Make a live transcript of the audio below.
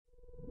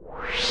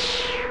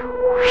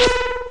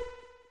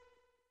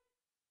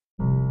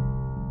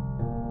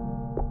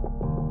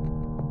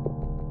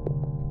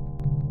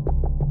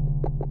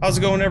How's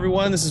it going,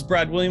 everyone? This is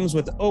Brad Williams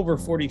with Over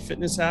 40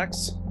 Fitness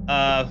Hacks.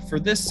 For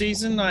this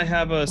season, I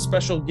have a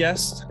special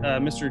guest,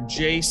 Mr.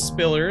 Jay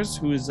Spillers,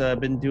 who has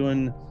been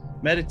doing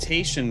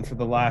meditation for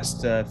the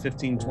last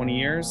 15, 20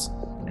 years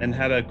and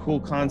had a cool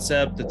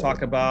concept to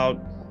talk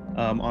about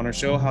on our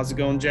show. How's it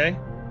going, Jay?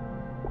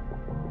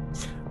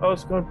 Oh,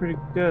 it's going pretty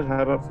good.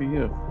 How about for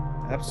you?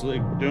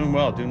 Absolutely. Doing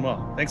well, doing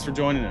well. Thanks for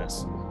joining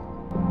us.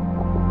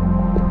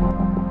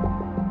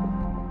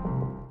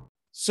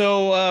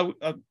 So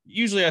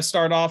usually I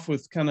start off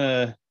with kind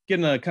of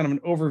getting a kind of an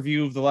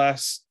overview of the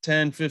last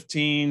 10,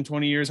 15,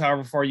 20 years,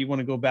 however far you want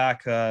to go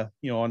back,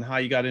 on how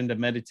you got into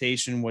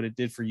meditation, what it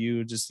did for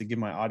you, just to give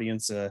my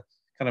audience a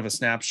kind of a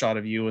snapshot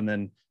of you. And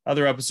then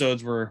other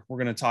episodes where we're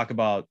going to talk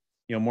about,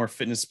 more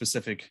fitness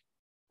specific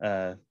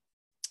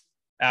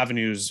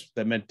avenues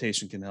that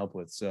meditation can help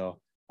with. So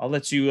I'll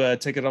let you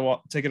take it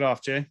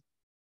off, Jay.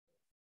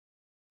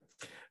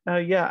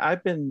 Yeah,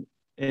 I've been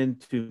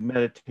into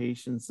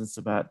meditation since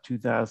about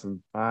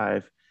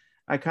 2005.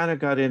 I kind of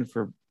got in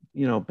for,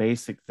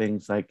 basic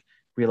things like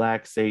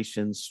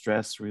relaxation,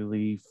 stress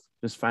relief,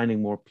 just finding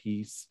more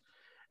peace.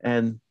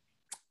 And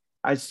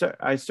I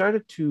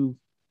started to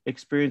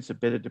experience a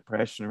bit of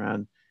depression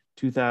around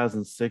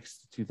 2006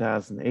 to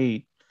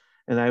 2008.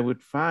 And I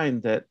would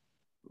find that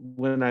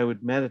when I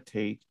would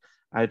meditate,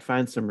 I'd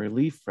find some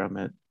relief from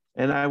it.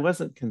 And I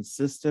wasn't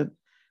consistent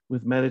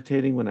with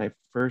meditating when I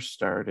first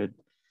started,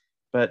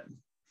 but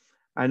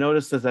I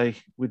noticed as I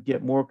would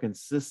get more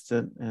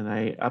consistent and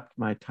I upped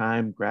my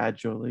time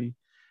gradually,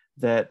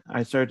 that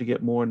I started to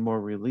get more and more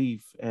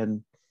relief.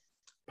 And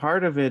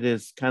part of it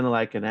is kind of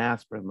like an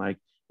aspirin, like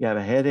you have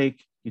a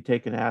headache, you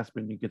take an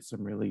aspirin, you get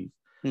some relief.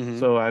 Mm-hmm.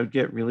 So I would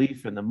get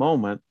relief in the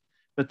moment.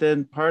 But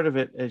then part of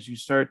it, as you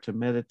start to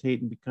meditate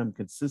and become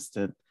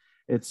consistent,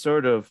 it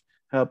sort of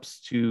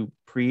helps to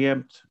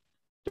preempt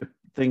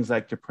things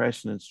like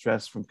depression and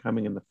stress from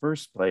coming in the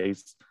first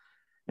place,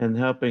 and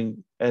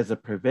helping as a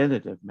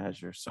preventative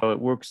measure. So it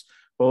works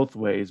both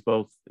ways,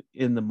 both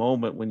in the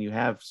moment when you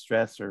have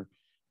stress or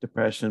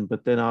depression,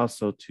 but then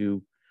also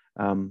to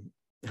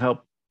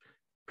help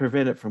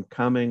prevent it from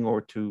coming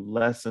or to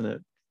lessen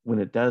it when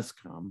it does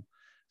come.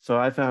 So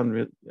I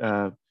found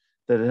that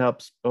it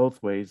helps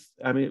both ways.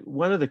 I mean,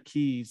 one of the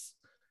keys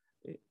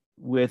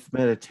with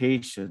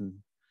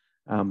meditation,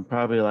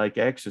 probably like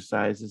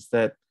exercise, is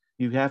that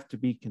you have to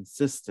be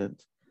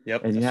consistent.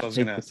 Yep, And you that's have what I to was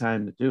going take to the ask.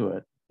 time to do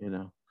it.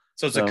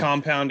 So it's a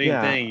compounding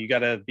Yeah, thing. You got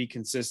to be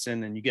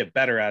consistent and you get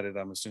better at it,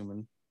 I'm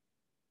assuming.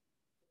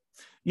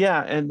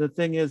 yeah. And the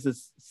thing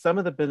is some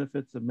of the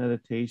benefits of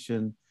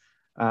meditation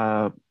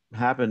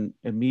happen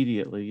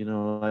immediately.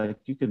 Like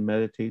you can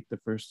meditate the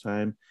first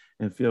time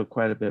and feel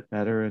quite a bit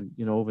better, and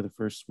over the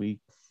first week.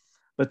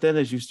 But then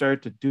as you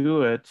start to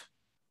do it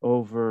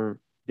over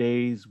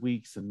days,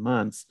 weeks, and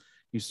months,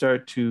 you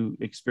start to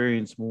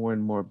experience more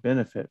and more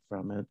benefit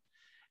from it.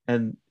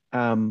 And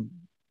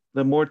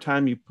the more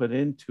time you put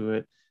into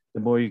it, the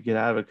more you get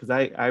out of it. Because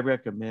I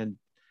recommend,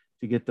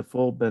 to get the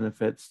full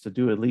benefits, to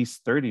do at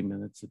least 30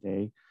 minutes a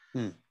day.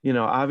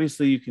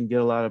 Obviously you can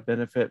get a lot of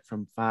benefit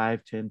from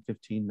 5, 10,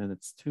 15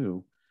 minutes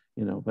too,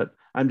 but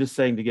I'm just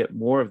saying, to get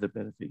more of the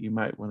benefit, you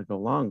might want to go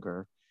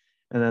longer.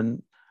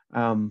 And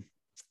then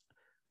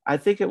I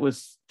think it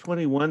was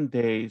 21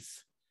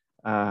 days,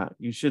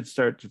 you should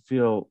start to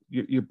feel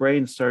your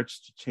brain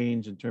starts to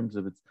change in terms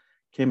of its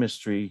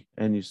chemistry,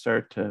 and you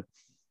start to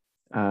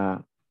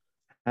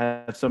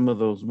have some of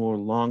those more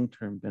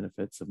long-term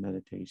benefits of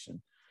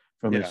meditation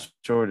from as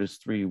short as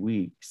 3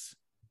 weeks.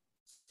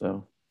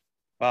 So,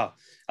 wow.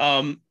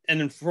 And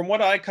then from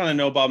what I kind of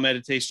know about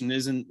meditation,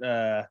 isn't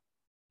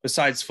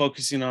besides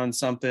focusing on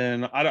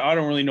something, I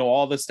don't really know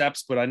all the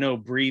steps, but I know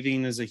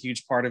breathing is a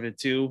huge part of it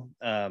too.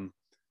 Can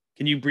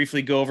you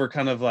briefly go over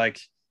kind of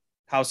like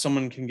how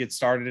someone can get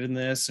started in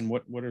this, and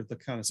what are the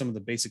kind of some of the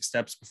basic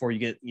steps before you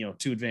get,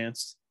 too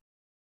advanced?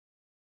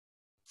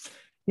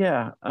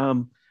 Yeah.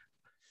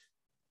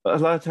 A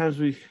lot of times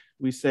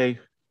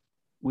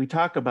we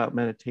talk about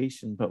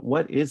meditation, but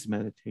what is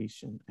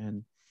meditation?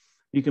 And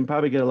you can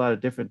probably get a lot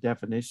of different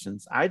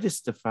definitions. I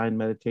just define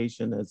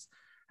meditation as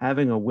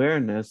having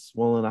awareness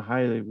while in a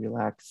highly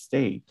relaxed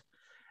state.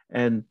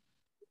 And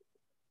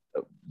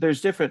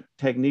there's different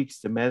techniques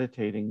to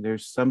meditating.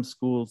 There's some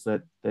schools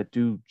that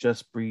do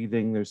just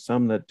breathing. There's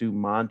some that do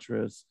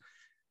mantras,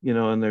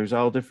 and there's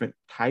all different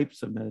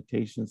types of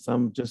meditation,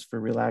 some just for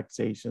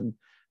relaxation,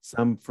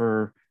 some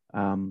for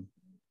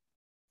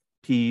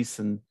peace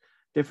and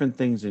different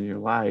things in your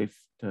life,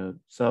 to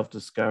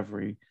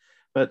self-discovery.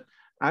 But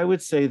I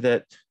would say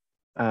that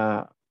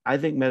I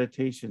think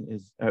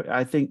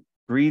I think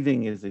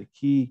breathing is a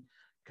key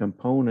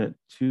component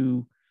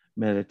to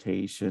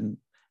meditation.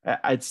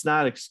 It's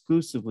not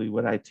exclusively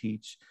what I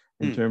teach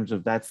in terms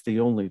of that's the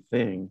only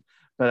thing,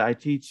 but I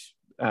teach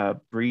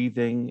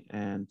breathing,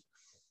 and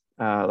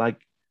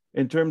like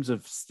in terms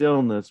of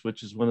stillness,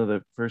 which is one of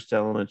the first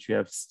elements. You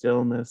have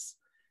stillness,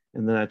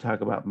 and then I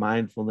talk about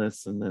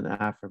mindfulness, and then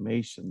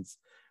affirmations.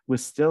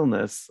 With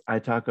stillness, I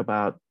talk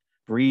about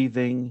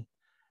breathing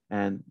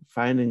and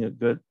finding a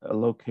good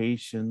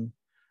location,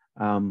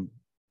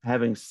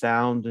 having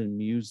sound and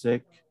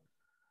music,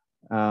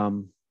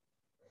 um,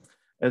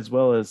 as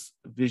well as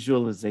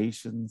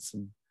visualizations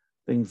and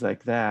things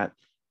like that,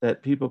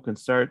 that people can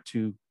start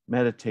to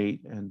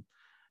meditate. And,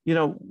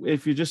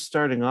 if you're just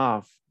starting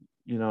off,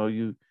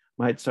 you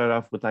might start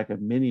off with like a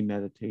mini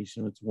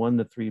meditation. It's 1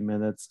 to 3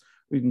 minutes.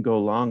 We can go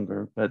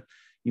longer, but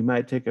you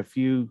might take a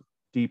few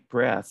deep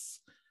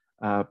breaths,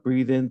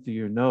 breathe in through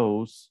your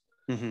nose,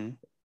 Mm-hmm.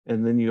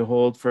 and then you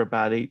hold for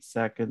about 8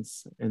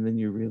 seconds, and then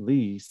you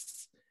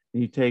release.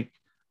 And you take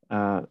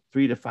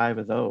 3 to 5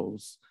 of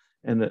those.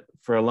 And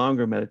for a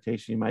longer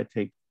meditation, you might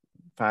take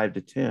 5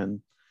 to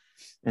 10.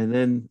 And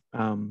then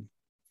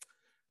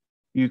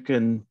you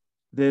can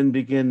then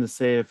begin to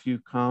say a few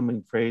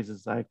calming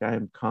phrases like "I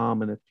am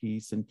calm and at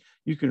peace," and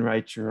you can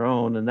write your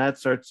own. And that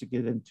starts to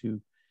get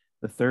into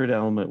the third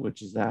element,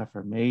 which is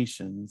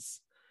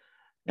affirmations.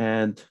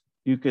 And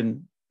you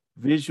can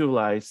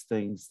visualize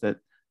things that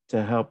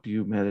to help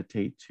you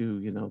meditate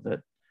too,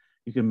 that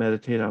you can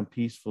meditate on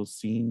peaceful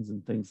scenes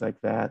and things like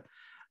that.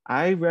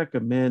 I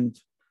recommend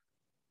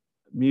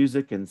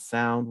music and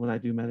sound when I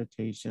do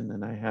meditation,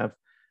 and I have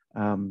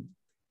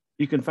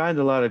you can find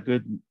a lot of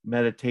good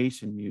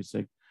meditation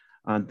music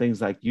on things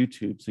like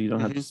YouTube, so you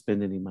don't have Mm-hmm. to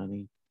spend any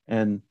money.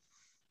 And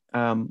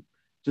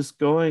just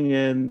going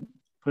in,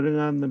 putting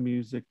on the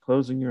music,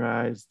 closing your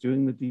eyes,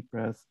 doing the deep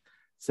breath,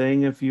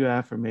 saying a few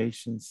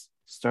affirmations,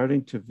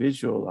 starting to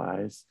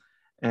visualize,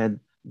 and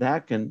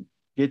that can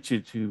get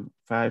you to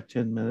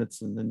 5-10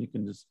 minutes, and then you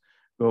can just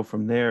go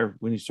from there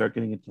when you start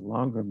getting into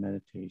longer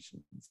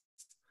meditations.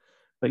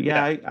 But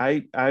yeah, Yeah.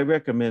 I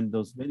recommend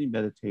those mini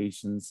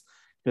meditations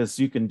because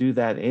you can do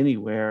that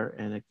anywhere,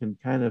 and it can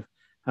kind of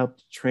help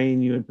to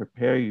train you and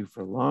prepare you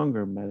for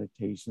longer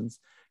meditations.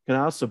 It can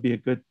also be a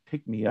good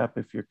pick me up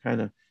if you're kind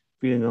of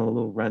feeling a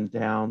little run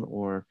down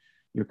or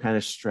you're kind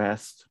of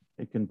stressed.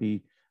 It can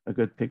be a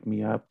good pick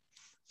me up.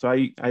 So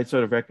I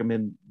sort of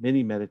recommend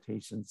mini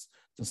meditations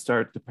to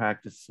start the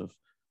practice of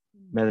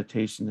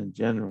meditation in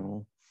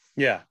general.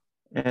 Yeah.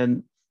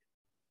 And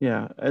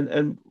yeah,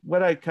 and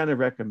what I kind of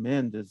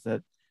recommend is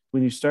that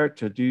when you start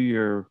to do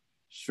your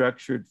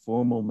structured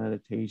formal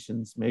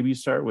meditations, maybe you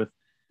start with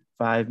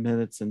 5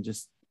 minutes and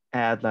just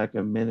add like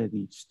a minute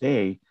each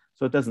day,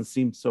 so it doesn't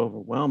seem so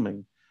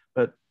overwhelming.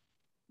 But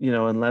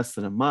in less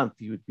than a month,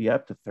 you would be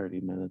up to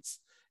 30 minutes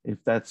if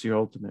that's your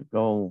ultimate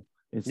goal,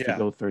 is to Yeah.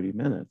 go 30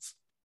 minutes.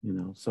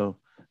 So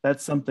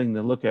that's something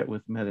to look at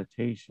with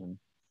meditation.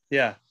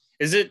 Yeah.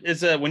 Is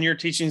it when you're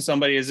teaching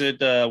somebody, is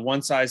it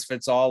one size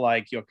fits all?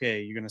 Like,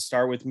 okay, you're going to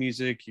start with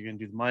music, you're going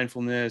to do the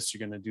mindfulness,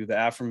 you're going to do the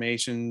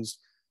affirmations,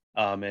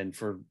 and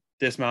for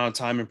this amount of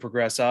time and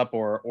progress up,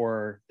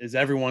 or is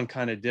everyone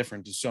kind of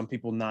different? Do some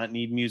people not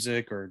need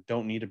music or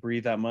don't need to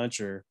breathe that much,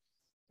 or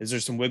is there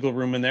some wiggle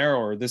room in there,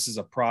 or this is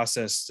a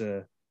process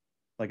to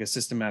like a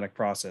systematic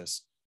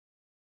process?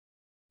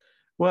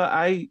 Well,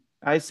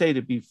 I say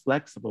to be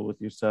flexible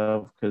with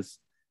yourself, because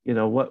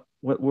what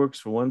works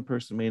for one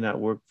person may not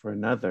work for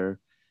another.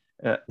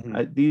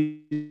 Mm-hmm.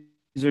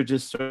 These are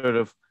just sort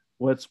of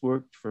what's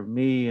worked for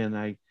me, and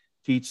I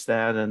teach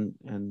that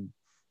and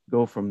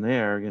go from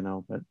there.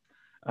 But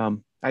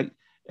I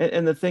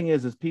and the thing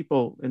is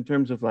people, in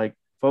terms of like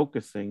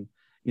focusing,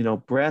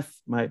 breath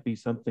might be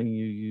something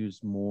you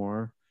use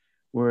more,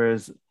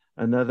 whereas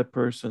another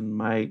person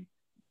might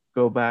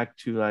go back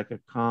to like a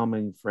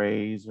calming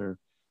phrase or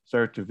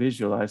start to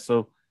visualize.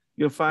 So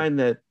you'll find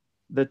that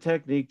the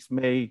techniques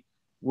may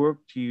work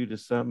to you to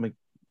some,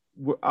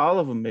 all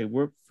of them may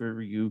work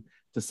for you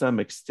to some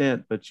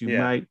extent, but you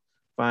Yeah. might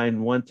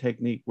find one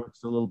technique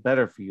works a little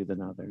better for you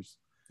than others,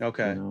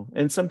 Okay.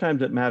 and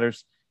sometimes it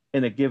matters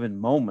in a given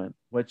moment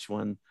which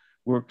one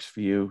works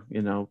for you,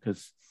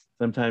 because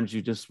sometimes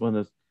you just want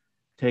to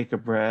take a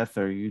breath,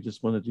 or you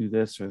just want to do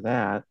this or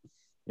that,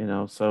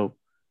 so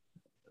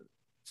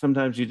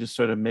sometimes you just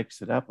sort of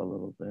mix it up a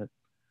little bit,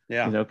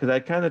 Yeah. because I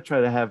kind of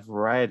try to have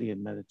variety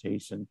in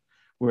meditation,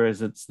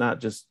 whereas it's not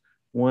just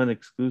one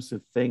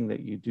exclusive thing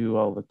that you do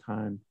all the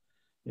time.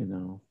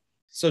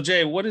 So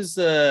Jay, what is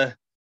the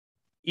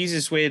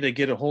easiest way to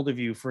get a hold of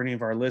you for any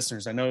of our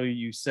listeners? I know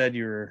you said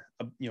you're,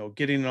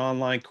 getting an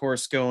online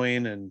course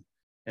going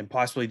and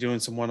possibly doing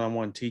some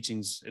one-on-one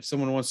teachings. If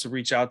someone wants to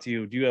reach out to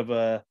you, do you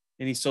have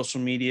any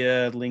social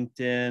media,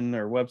 LinkedIn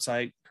or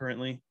website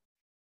currently?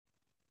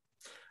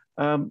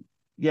 Um,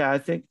 yeah, I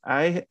think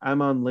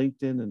I'm on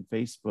LinkedIn and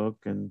Facebook,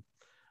 and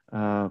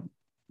uh,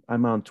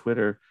 I'm on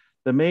Twitter.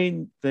 The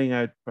main thing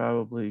I'd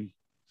probably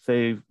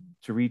say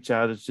to reach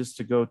out is just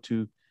to go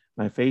to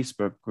my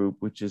Facebook group,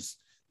 which is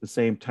the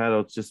same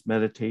title. It's just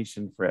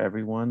Meditation for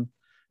Everyone,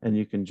 and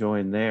you can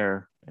join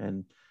there.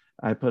 And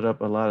I put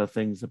up a lot of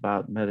things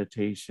about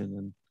meditation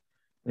and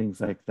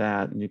things like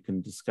that, and you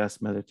can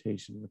discuss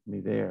meditation with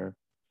me there.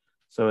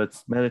 So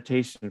it's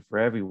Meditation for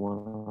Everyone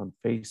on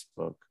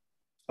Facebook.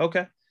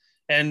 Okay.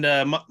 And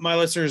my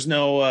listeners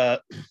know,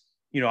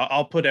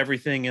 I'll put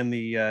everything in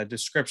the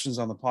descriptions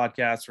on the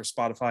podcast for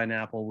Spotify and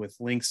Apple with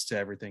links to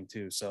everything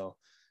too. So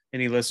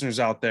any listeners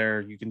out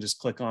there, you can just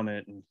click on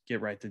it and get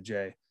right to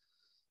Jay.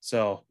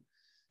 So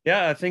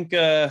yeah, I think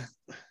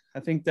I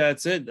think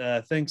that's it.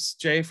 Thanks,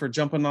 Jay, for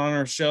jumping on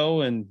our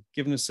show and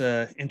giving us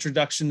an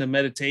introduction to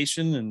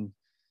meditation. And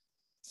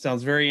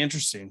sounds very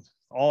interesting.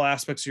 All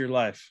aspects of your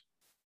life.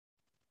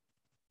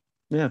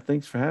 Yeah,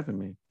 thanks for having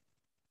me.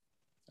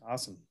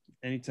 Awesome.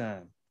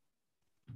 Anytime.